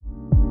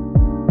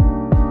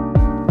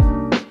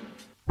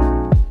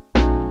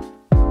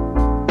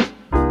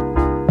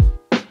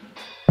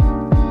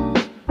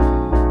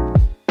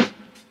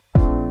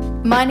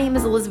My name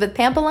is Elizabeth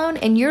Pampalone,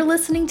 and you're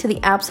listening to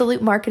the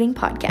Absolute Marketing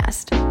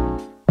Podcast.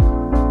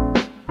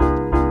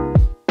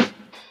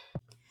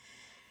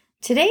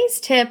 Today's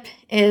tip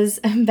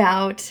is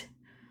about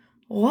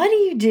what do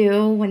you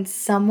do when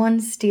someone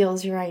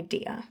steals your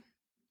idea?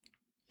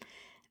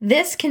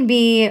 This can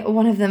be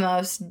one of the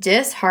most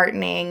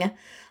disheartening,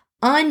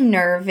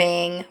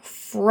 unnerving,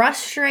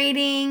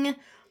 frustrating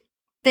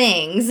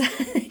things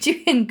that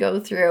you can go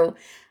through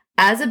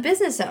as a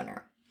business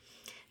owner.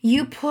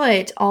 You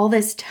put all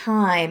this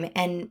time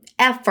and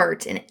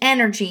effort and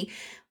energy,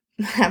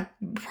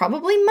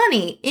 probably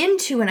money,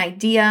 into an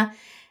idea,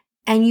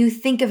 and you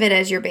think of it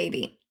as your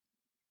baby.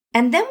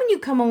 And then when you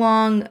come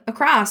along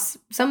across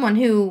someone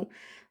who,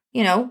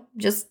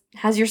 just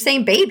has your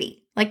same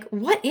baby, like,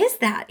 what is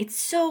that? It's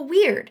so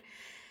weird.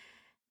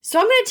 So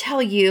I'm going to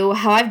tell you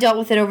how I've dealt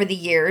with it over the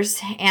years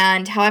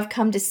and how I've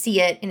come to see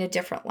it in a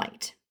different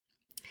light.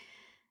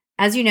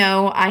 As you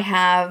know, I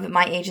have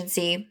my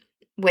agency,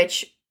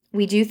 which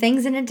we do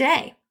things in a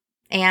day.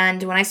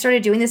 And when I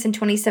started doing this in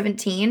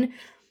 2017,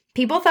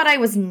 people thought I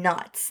was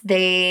nuts.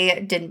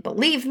 They didn't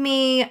believe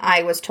me.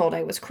 I was told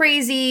I was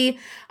crazy.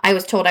 I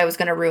was told I was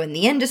going to ruin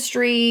the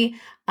industry.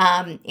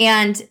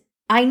 And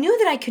I knew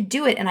that I could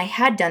do it, and I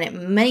had done it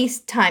many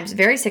times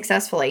very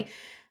successfully.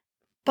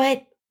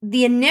 But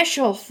the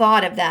initial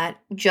thought of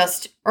that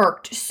just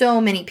irked so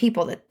many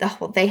people that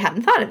they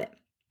hadn't thought of it.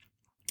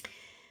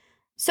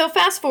 So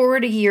fast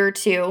forward a year or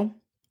two,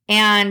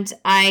 and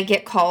I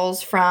get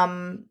calls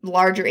from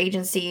larger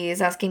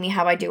agencies asking me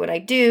how I do what I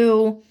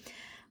do.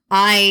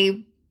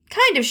 I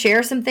kind of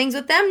share some things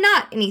with them,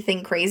 not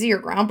anything crazy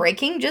or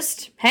groundbreaking,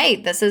 just, hey,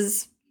 this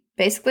is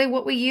basically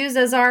what we use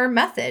as our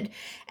method.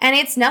 And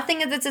it's nothing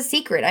that's a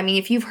secret. I mean,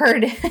 if you've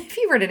heard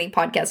any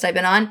podcast I've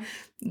been on,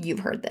 you've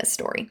heard this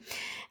story.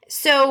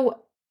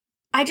 So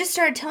I just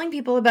started telling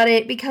people about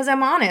it because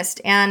I'm honest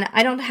and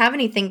I don't have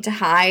anything to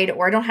hide,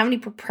 or I don't have any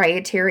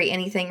proprietary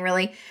anything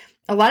really.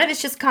 A lot of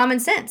it's just common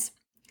sense.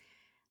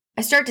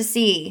 I start to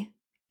see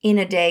in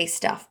a day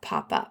stuff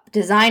pop up.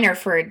 Designer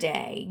for a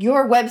day,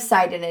 your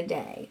website in a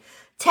day,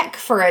 tech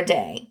for a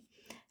day.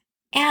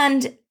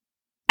 And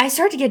I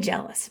start to get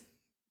jealous.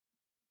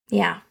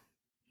 Yeah,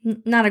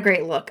 not a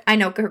great look. I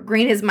know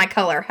green is my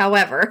color.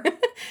 However,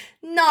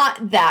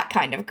 not that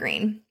kind of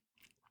green.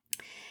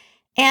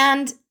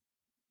 And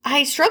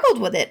I struggled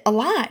with it a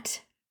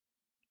lot.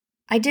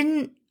 I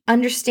didn't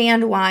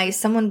understand why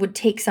someone would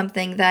take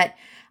something that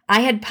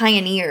I had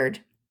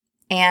pioneered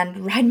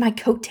and ride my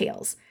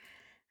coattails.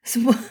 So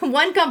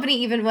one company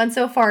even went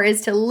so far as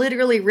to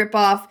literally rip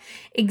off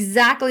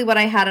exactly what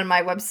I had on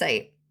my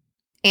website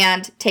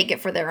and take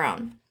it for their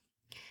own.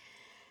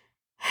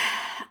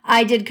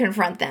 I did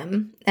confront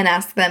them and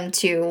ask them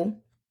to,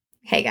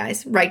 hey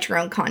guys, write your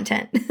own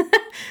content.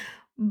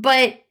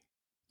 But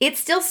it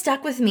still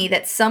stuck with me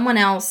that someone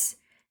else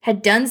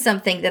had done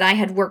something that I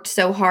had worked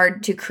so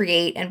hard to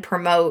create and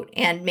promote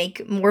and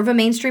make more of a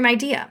mainstream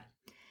idea.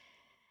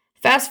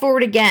 Fast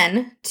forward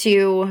again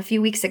to a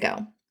few weeks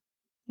ago.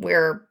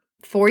 We're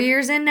 4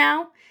 years in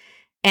now,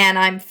 and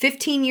I'm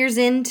 15 years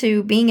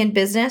into being in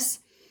business.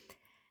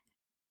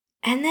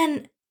 And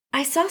then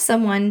I saw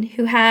someone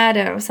who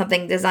had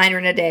something designer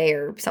in a day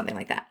or something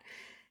like that.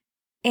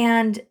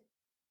 And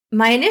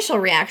my initial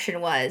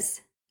reaction was,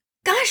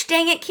 gosh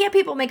dang it, can't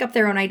people make up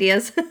their own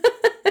ideas?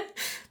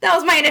 That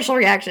was my initial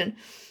reaction.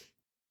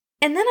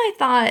 And then I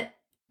thought,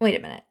 wait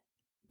a minute,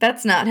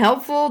 that's not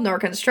helpful nor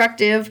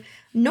constructive,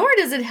 nor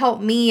does it help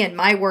me and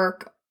my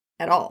work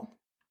at all.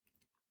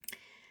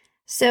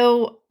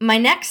 So my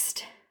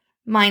next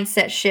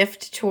mindset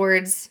shift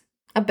towards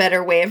a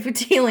better way of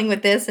dealing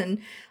with this and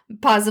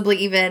possibly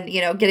even,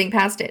 getting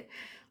past it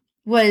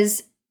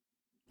was,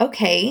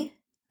 okay,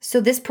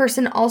 so this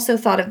person also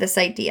thought of this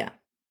idea.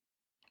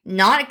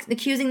 Not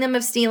accusing them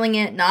of stealing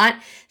it, not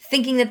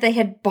thinking that they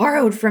had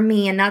borrowed from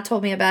me and not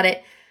told me about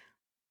it.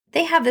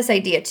 They have this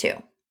idea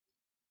too.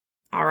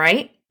 All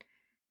right.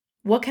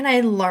 What can I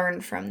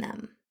learn from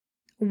them?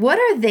 What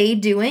are they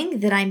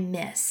doing that I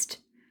missed?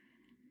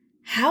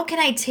 How can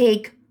I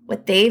take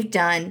what they've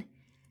done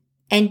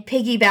and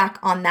piggyback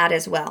on that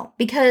as well?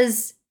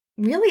 Because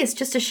really, it's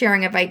just a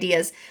sharing of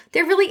ideas.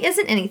 There really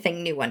isn't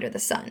anything new under the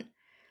sun.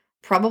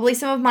 Probably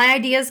some of my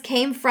ideas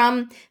came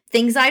from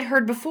things I'd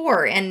heard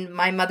before, and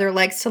my mother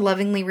likes to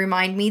lovingly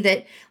remind me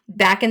that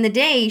back in the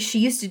day, she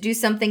used to do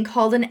something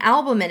called an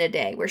album in a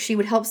day, where she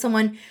would help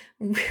someone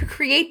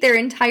create their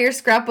entire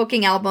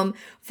scrapbooking album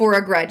for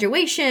a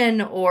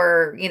graduation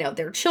or,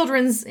 their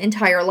children's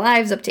entire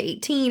lives up to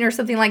 18 or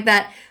something like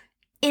that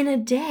in a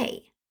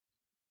day.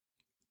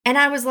 And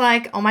I was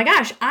like, oh my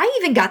gosh, I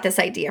even got this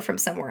idea from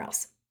somewhere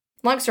else.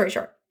 Long story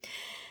short,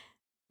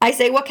 I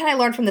say, what can I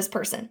learn from this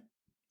person?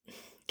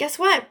 Guess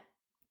what?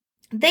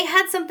 They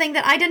had something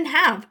that I didn't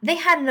have. They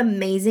had an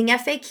amazing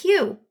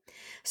FAQ.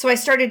 So I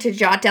started to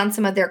jot down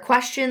some of their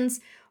questions,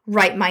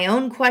 write my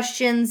own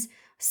questions,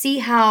 see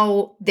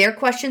how their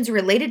questions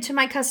related to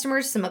my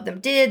customers. Some of them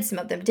did, some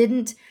of them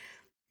didn't.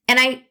 And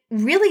I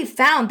really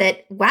found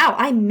that, wow,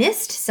 I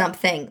missed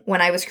something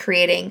when I was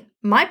creating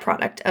my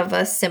product of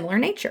a similar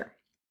nature.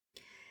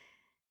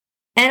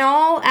 And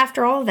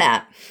after all of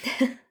that,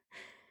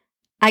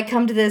 I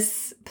come to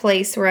this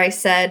place where I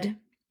said,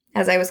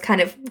 as I was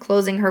kind of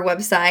closing her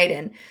website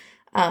and,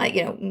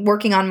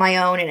 working on my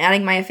own and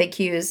adding my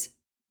FAQs,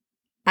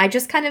 I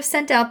just kind of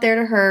sent out there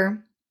to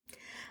her,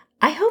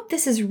 I hope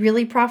this is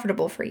really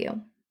profitable for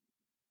you.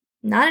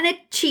 Not in a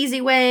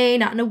cheesy way,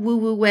 not in a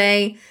woo-woo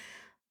way,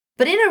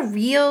 but in a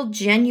real,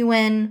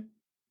 genuine,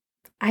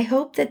 I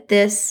hope that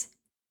this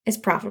is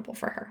profitable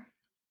for her.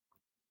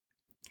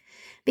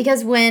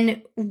 Because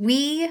when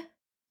we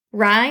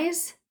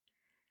rise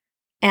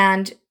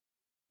and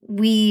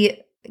we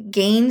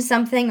gain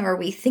something or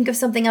we think of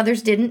something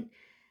others didn't,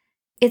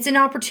 it's an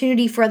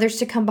opportunity for others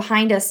to come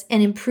behind us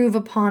and improve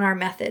upon our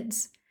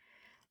methods.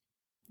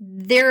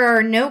 There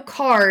are no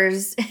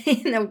cars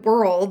in the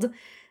world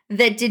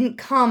that didn't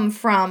come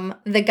from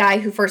the guy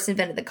who first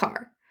invented the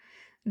car.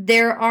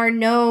 There are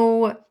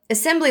no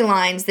assembly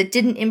lines that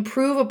didn't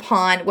improve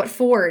upon what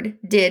Ford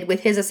did with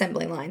his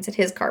assembly lines at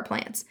his car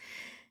plants.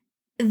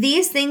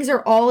 These things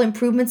are all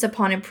improvements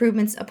upon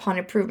improvements upon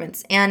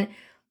improvements. And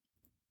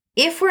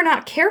if we're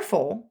not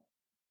careful,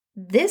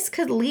 this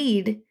could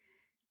lead,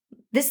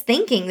 this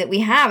thinking that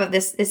we have of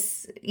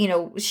this,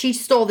 she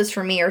stole this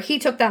from me, or he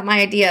took my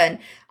idea and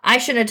I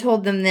shouldn't have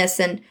told them this.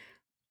 And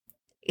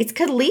it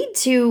could lead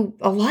to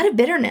a lot of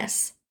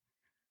bitterness.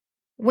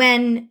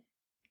 When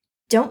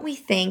don't we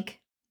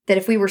think that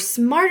if we were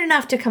smart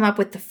enough to come up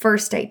with the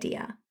first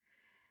idea,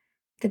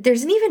 that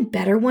there's an even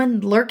better one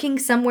lurking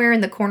somewhere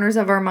in the corners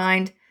of our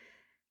mind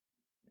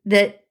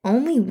that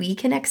only we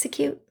can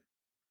execute?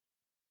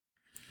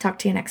 Talk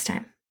to you next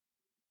time.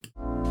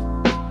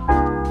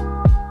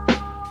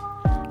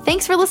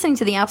 Thanks for listening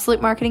to the Absolute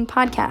Marketing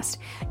Podcast.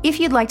 If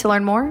you'd like to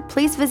learn more,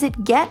 please visit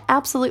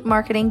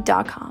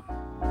getabsolutemarketing.com.